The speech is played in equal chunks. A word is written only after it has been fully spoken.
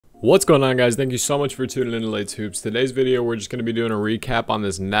What's going on, guys? Thank you so much for tuning in to Late's Hoops. Today's video, we're just going to be doing a recap on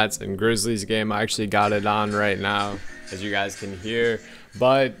this Nets and Grizzlies game. I actually got it on right now, as you guys can hear.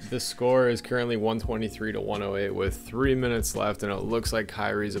 But the score is currently 123 to 108 with 3 minutes left, and it looks like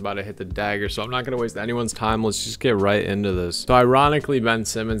Kyrie's about to hit the dagger. So I'm not going to waste anyone's time. Let's just get right into this. So ironically, Ben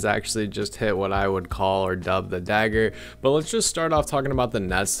Simmons actually just hit what I would call or dub the dagger. But let's just start off talking about the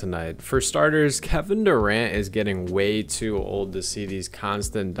Nets tonight. For starters, Kevin Durant is getting way too old to see these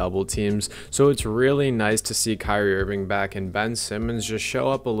constant double teams. So it's really nice to see Kyrie Irving back and Ben Simmons just show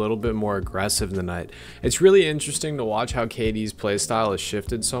up a little bit more aggressive tonight. It's really interesting to watch how KD's play style is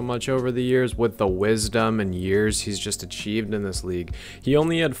shifted so much over the years with the wisdom and years he's just achieved in this league. He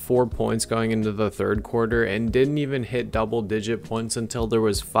only had 4 points going into the third quarter and didn't even hit double-digit points until there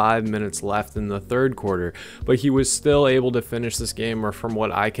was 5 minutes left in the third quarter, but he was still able to finish this game, or from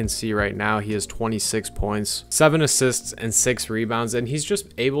what I can see right now, he has 26 points, 7 assists and 6 rebounds, and he's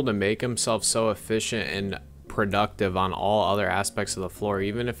just able to make himself so efficient and productive on all other aspects of the floor,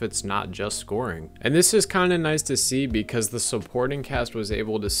 even if it's not just scoring. And this is kind of nice to see because the supporting cast was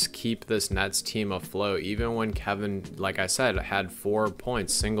able to keep this Nets team afloat even when Kevin, like I said, had 4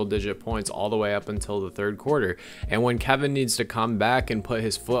 points, single-digit points all the way up until the third quarter. And when Kevin needs to come back and put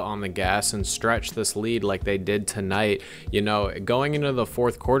his foot on the gas and stretch this lead like they did tonight, you know, going into the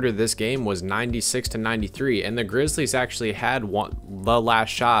fourth quarter, this game was 96 to 93, and the Grizzlies actually had the last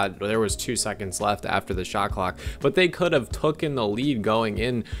shot. There was 2 seconds left after the shot clock, but they could have taken the lead going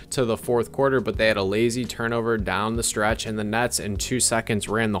into the fourth quarter, but they had a lazy turnover down the stretch, and the Nets in 2 seconds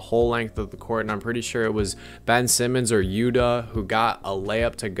ran the whole length of the court, and I'm pretty sure it was Ben Simmons or Yuta who got a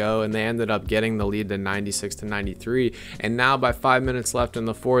layup to go, and they ended up getting the lead to 96 to 93, and now by 5 minutes left in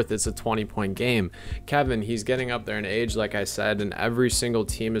the fourth, it's a 20-point game. Kevin, he's getting up there in age, like I said, and every single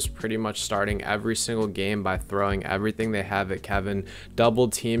team is pretty much starting every single game by throwing everything they have at Kevin, double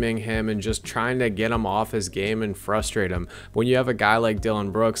teaming him, and just trying to get him off his game and frustrate him. When you have a guy like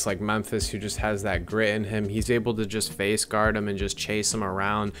Dylan Brooks, like Memphis, who just has that grit in him, he's able to just face guard him and just chase him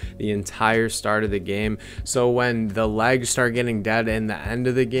around the entire start of the game. So when the legs start getting dead in the end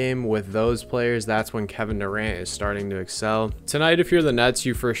of the game with those players, that's when Kevin Durant is starting to excel. Tonight, if you're the Nets,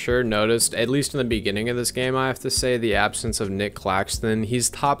 you for sure noticed, at least in the beginning of this game, I have to say, the absence of Nick Claxton. He's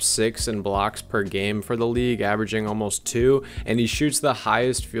top 6 in blocks per game for the league, averaging almost 2, and he shoots the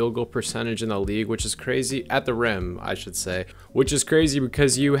highest field goal percentage in the league, which is crazy, at the rim, I should say, which is crazy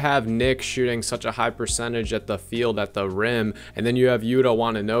because you have Nick shooting such a high percentage at the field at the rim, and then you have Yuta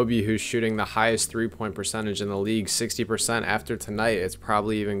Watanabe who's shooting the highest 3-point percentage in the league, 60%. After tonight, it's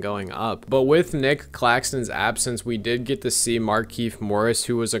probably even going up. But with Nick Claxton's absence, we did get to see Markieff Morris,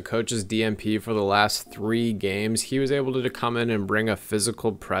 who was a coach's DMP for the last 3 games. He was able to come in and bring a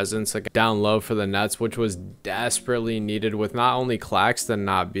physical presence like down low for the Nets, which was desperately needed with not only Claxton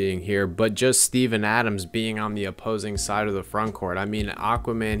not being here, but just Steven Adams being on the opposing side of the front court. I mean,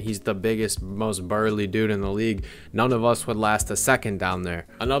 Aquaman, he's the biggest, most burly dude in the league. None of us would last a second down there.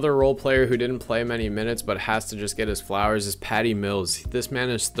 Another role player who didn't play many minutes but has to just get his flowers is Patty Mills. This man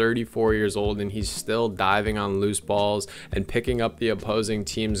is 34 years old and he's still diving on loose balls and picking up the opposing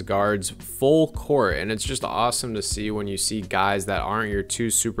team's guards full court, and it's just awesome to see when you see guys that aren't your 2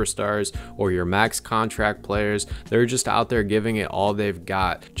 superstars or your max contract players. They're just out there giving it all they've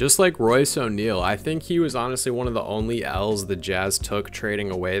got. Just like Royce O'Neal, I think he was honestly one of the only L's the Jazz took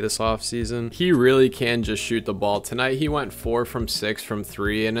trading away this offseason. He really can just shoot the ball. Tonight he went 4 from 6 from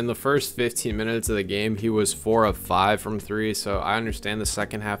 3, and in the first 15 minutes of the game he was 4 of 5 from 3, so I understand the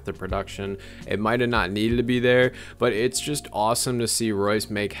second half the production, it might have not needed to be there, but it's just awesome to see Royce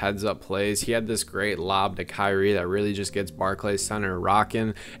make heads up plays. He had this great lob to Kyrie that really just gets Barclays Center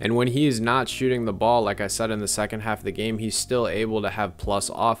rocking, and when he's not shooting the ball, like I said, in the second half of the game, he's still able to have plus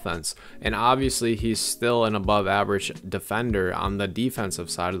offense, and obviously he's still an above average defender on the defensive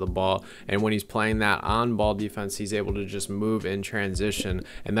side of the ball, and when he's playing that on ball defense, he's able to just move in transition,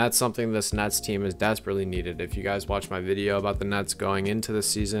 and that's something this Nets team is desperately needed. If you guys watched my video about the Nets going into the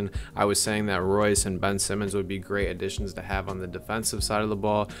season, I was saying that Royce and Ben Simmons would be great additions to have on the defensive side of the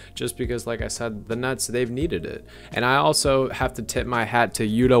ball, just because, like I said, the Nets, they've needed it. And I also have to tip my hat to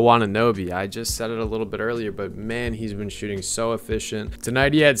Yuta Watanabe. I just said it a little bit earlier, but man, he's been shooting so efficient.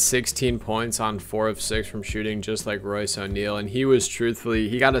 Tonight he had 16 points on 4 of 6 from shooting, just like Royce O'Neal, and he was truthfully,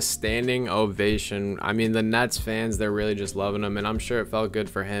 he got a standing ovation. I mean, the Nets fans, they're really just loving him, and I'm sure it felt good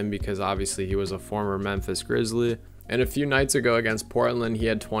for him because obviously he was a former Memphis Grizzly. And a few nights ago against Portland, he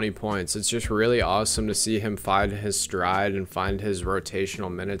had 20 points. It's just really awesome to see him find his stride and find his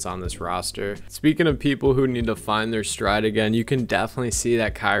rotational minutes on this roster. Speaking of people who need to find their stride again, you can definitely see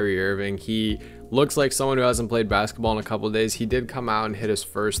that Kyrie Irving, he looks like someone who hasn't played basketball in a couple of days. He did come out and hit his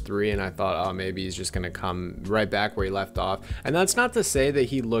first three, and I thought, oh, maybe he's just going to come right back where he left off. And that's not to say that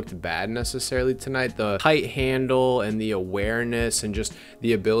he looked bad necessarily tonight. The tight handle and the awareness and just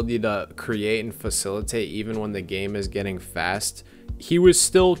the ability to create and facilitate even when the game is getting fast, he was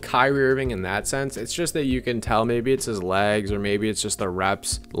still Kyrie Irving in that sense. It's just that you can tell maybe it's his legs or maybe it's just the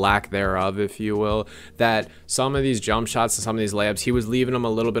reps, lack thereof, if you will, that some of these jump shots and some of these layups, he was leaving them a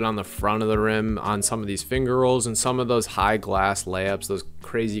little bit on the front of the rim on some of these finger rolls and some of those high glass layups, those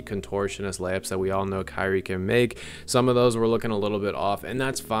crazy contortionist layups that we all know Kyrie can make. Some of those were looking a little bit off, and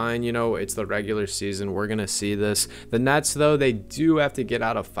that's fine. You know, it's the regular season. We're going to see this. The Nets, though, they do have to get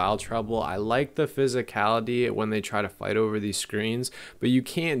out of foul trouble. I like the physicality when they try to fight over these screens, but you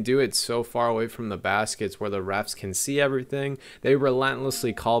can't do it so far away from the baskets where the refs can see everything. They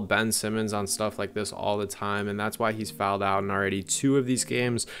relentlessly call Ben Simmons on stuff like this all the time, and that's why he's fouled out in already 2 of these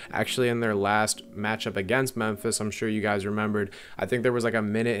games. Actually, in their last matchup against Memphis, I'm sure you guys remembered, I think there was like a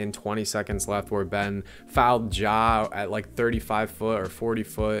minute and 20 seconds left where Ben fouled Ja at like 35 foot or 40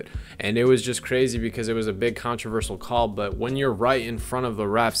 foot, and it was just crazy because it was a big controversial call. But when you're right in front of the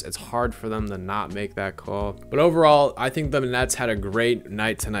refs, it's hard for them to not make that call. But overall, I think the Nets had a great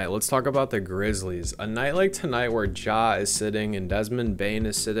night tonight. Let's talk about the Grizzlies. A night like tonight where Ja is sitting and Desmond Bane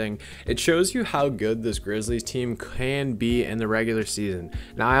is sitting, it shows you how good this Grizzlies team can be in the regular season.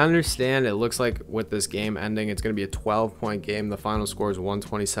 Now, I understand it looks like with this game ending, it's going to be a 12-point game. The final score is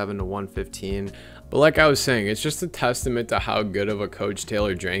 127 to 115. But like I was saying, it's just a testament to how good of a coach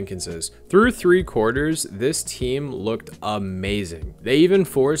Taylor Jenkins is. Through 3 quarters, this team looked amazing. They even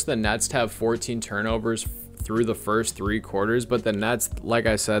forced the Nets to have 14 turnovers through the first 3 quarters, but the Nets, like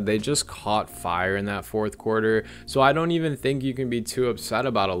I said, they just caught fire in that 4th quarter. So I don't even think you can be too upset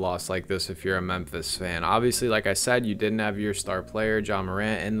about a loss like this if you're a Memphis fan. Obviously, like I said, you didn't have your star player Ja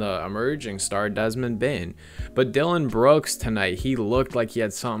Morant and the emerging star Desmond Bane, but Dillon Brooks tonight, he looked like he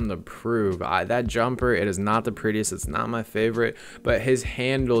had something to prove. That jumper, it is not the prettiest, it's not my favorite, but his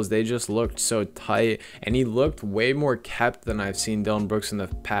handles, they just looked so tight, and he looked way more kept than I've seen Dillon Brooks in the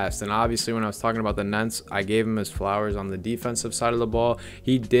past. And obviously, when I was talking about the Nets, I gave him his flowers on the defensive side of the ball.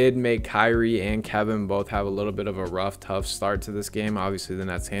 He did make Kyrie and Kevin both have a little bit of a rough, tough start to this game. Obviously, the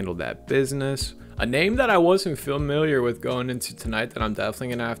Nets handled that business. A name that I wasn't familiar with going into tonight that I'm definitely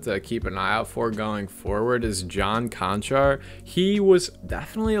going to have to keep an eye out for going forward is John Conchar. He was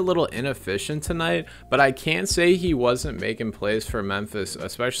definitely a little inefficient tonight, but I can't say he wasn't making plays for Memphis,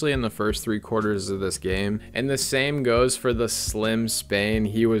 especially in the first 3 quarters of this game. And the same goes for the Slim Spain.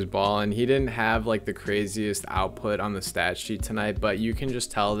 He was balling. He didn't have like the craziest output on the stat sheet tonight, but you can just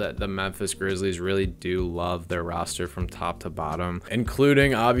tell that the Memphis Grizzlies really do love their roster from top to bottom,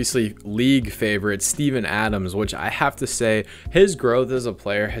 including obviously league favorite Steven Adams, which I have to say his growth as a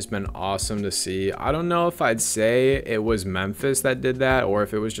player has been awesome to see. I don't know if I'd say it was Memphis that did that or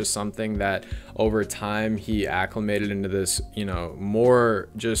if it was just something that over time he acclimated into this, you know, more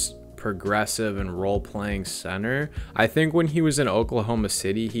just progressive and role-playing center. I think when he was in Oklahoma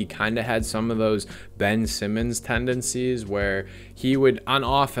City, he kind of had some of those Ben Simmons tendencies where he would, on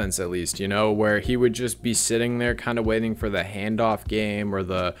offense at least, you know, where he would just be sitting there kind of waiting for the handoff game or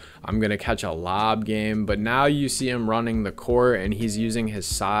the I'm gonna catch a lob game. But now you see him running the court and he's using his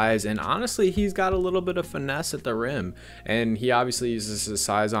size, and honestly he's got a little bit of finesse at the rim, and he obviously uses his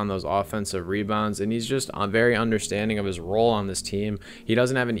size on those offensive rebounds, and he's just very understanding of his role on this team. He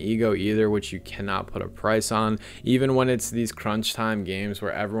doesn't have an ego either, which you cannot put a price on. Even when it's these crunch time games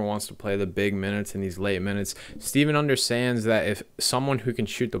where everyone wants to play the big minutes and these late minutes, Steven understands that if someone who can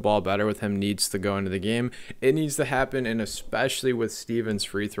shoot the ball better with him needs to go into the game, it needs to happen. And especially with Steven's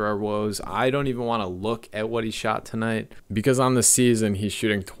free throw woes, I don't even want to look at what he shot tonight, because on the season he's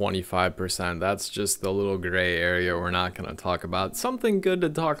shooting 25%. That's just the little gray area we're not going to talk about. Something good to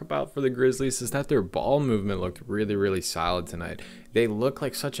talk about for the Grizzlies is that their ball movement looked really, really solid tonight. They look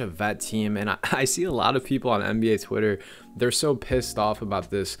like such a vet team, and I see a lot of people on NBA Twitter, they're so pissed off about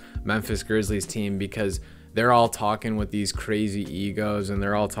this Memphis Grizzlies team because they're all talking with these crazy egos, and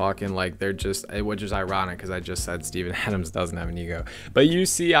they're all talking like they're just, which is ironic because I just said Steven Adams doesn't have an ego. But you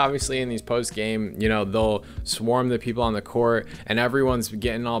see obviously in these post game, you know, they'll swarm the people on the court and everyone's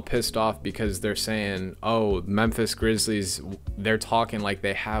getting all pissed off because they're saying, oh, Memphis Grizzlies, they're talking like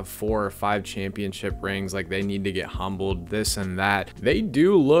they have 4 or 5 championship rings, like they need to get humbled, this and that. They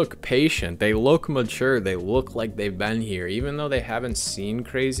do look patient, they look mature, they look like they've been here. Even though they haven't seen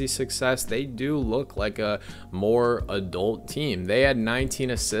crazy success, they do look like a more adult team. They had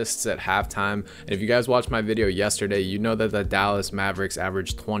 19 assists at halftime, and if you guys watched my video yesterday, you know that the Dallas Mavericks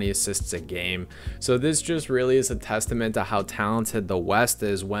averaged 20 assists a game. So this just really is a testament to how talented the West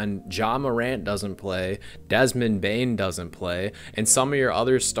is when Ja Morant doesn't play, Desmond Bane doesn't play, and some of your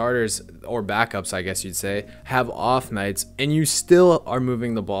other starters, or backups I guess you'd say, have off nights, and you still are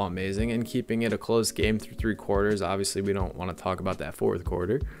moving the ball amazing and keeping it a close game through 3 quarters. Obviously we don't want to talk about that 4th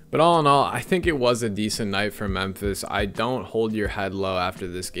quarter, but all in all, I think it was a decent night for Memphis. I don't hold your head low after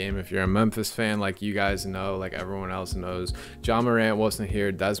this game. If you're a Memphis fan, like you guys know, like everyone else knows, Ja Morant wasn't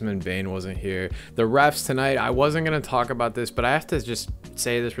here, Desmond Bane wasn't here. The refs tonight, I wasn't going to talk about this, but I have to just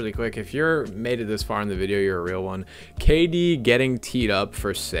say this really quick. If you're made it this far in the video, you're a real one. KD getting teed up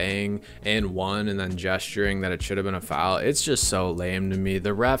for saying and one and then gesturing that it should have been a foul, it's just so lame to me.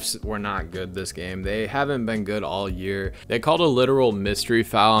 The refs were not good this game. They haven't been good all year. They called a literal mystery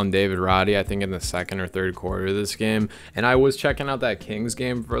foul on David Roddy, I think in the 2nd or 3rd quarter of this game, and I was checking out that Kings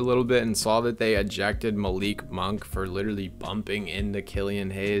game for a little bit and saw that they ejected Malik Monk for literally bumping into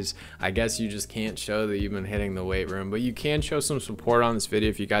Killian Hayes. I guess you just can't show that you've been hitting the weight room, but you can show some support on this video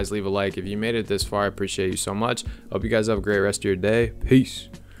if you guys leave a like. If you made it this far, I appreciate you so much. Hope you guys have a great rest of your day. Peace.